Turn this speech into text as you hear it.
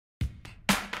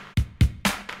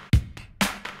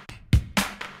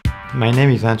My name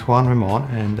is Antoine Raymond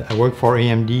and I work for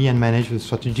AMD and manage the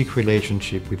strategic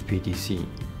relationship with PTC.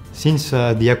 Since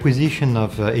the acquisition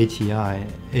of ATI,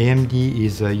 AMD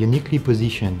is uniquely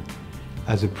positioned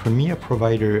as a premier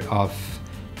provider of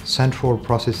central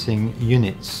processing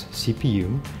units,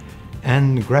 CPU,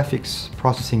 and graphics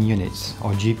processing units,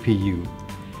 or GPU,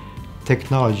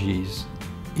 technologies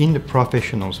in the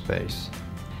professional space.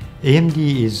 AMD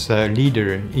is a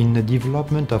leader in the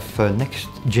development of next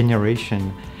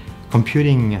generation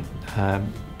computing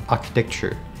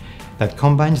architecture that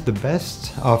combines the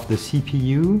best of the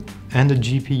CPU and the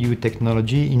GPU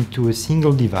technology into a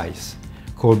single device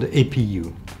called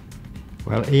APU.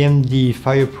 Well, AMD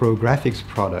FirePro graphics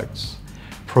products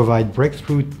provide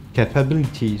breakthrough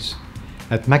capabilities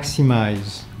that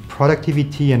maximize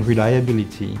productivity and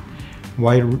reliability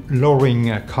while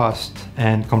lowering cost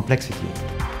and complexity.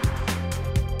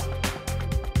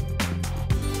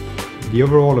 The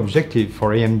overall objective for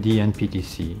AMD and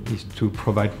PTC is to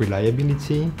provide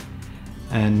reliability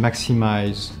and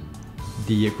maximize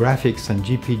the graphics and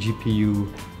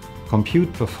GPU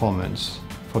compute performance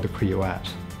for the Creo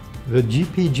apps. The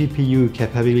GPU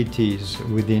capabilities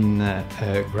within a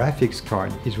graphics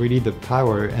card is really the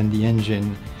power and the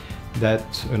engine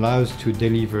that allows to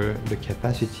deliver the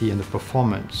capacity and the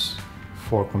performance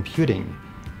for computing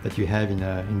that you have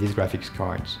in these graphics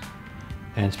cards,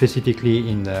 and specifically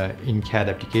in CAD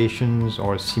applications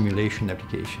or simulation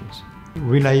applications.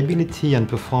 Reliability and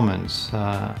performance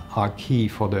are key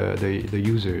for the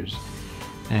users,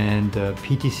 and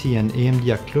PTC and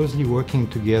AMD are closely working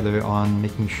together on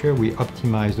making sure we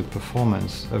optimize the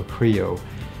performance of Creo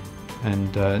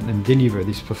and deliver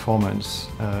this performance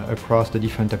across the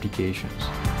different applications.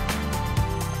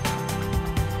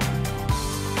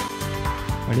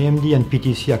 AMD and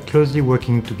PTC are closely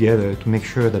working together to make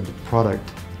sure that the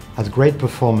product has great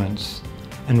performance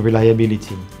and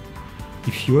reliability.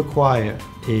 If you acquire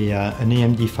an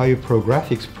AMD FirePro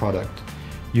graphics product,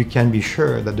 you can be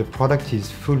sure that the product is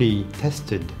fully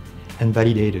tested and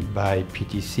validated by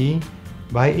PTC,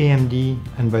 by AMD,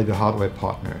 and by the hardware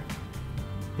partner.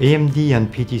 AMD and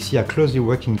PTC are closely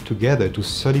working together to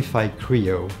certify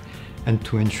Creo and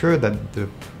to ensure that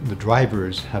the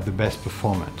drivers have the best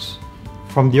performance.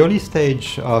 From the early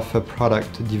stage of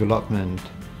product development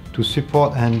to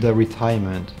support and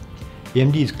retirement,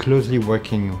 AMD is closely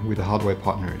working with the hardware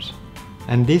partners.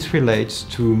 And this relates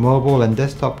to mobile and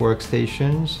desktop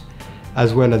workstations,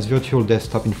 as well as virtual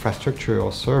desktop infrastructure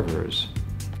or servers.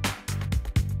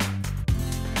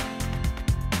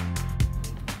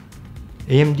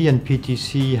 AMD and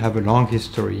PTC have a long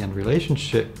history and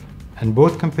relationship, and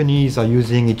both companies are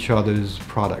using each other's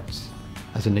products.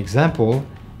 As an example,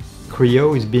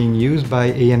 Creo is being used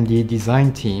by AMD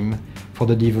design team for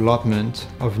the development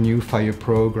of new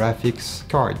FirePro graphics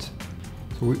cards.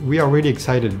 So we are really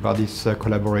excited about this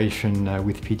collaboration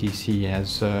with PTC,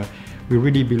 as we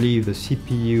really believe the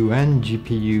CPU and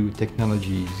GPU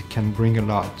technologies can bring a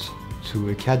lot to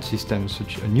a CAD system,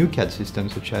 a new CAD system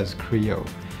such as Creo.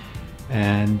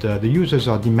 And the users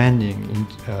are demanding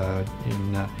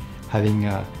in having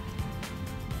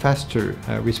faster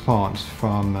response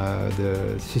from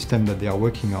the system that they are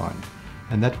working on,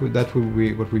 and that what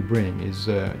we bring is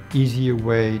an easier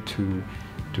way to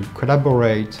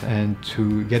collaborate and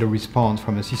to get a response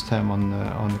from a system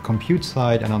on the compute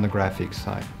side and on the graphics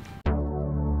side.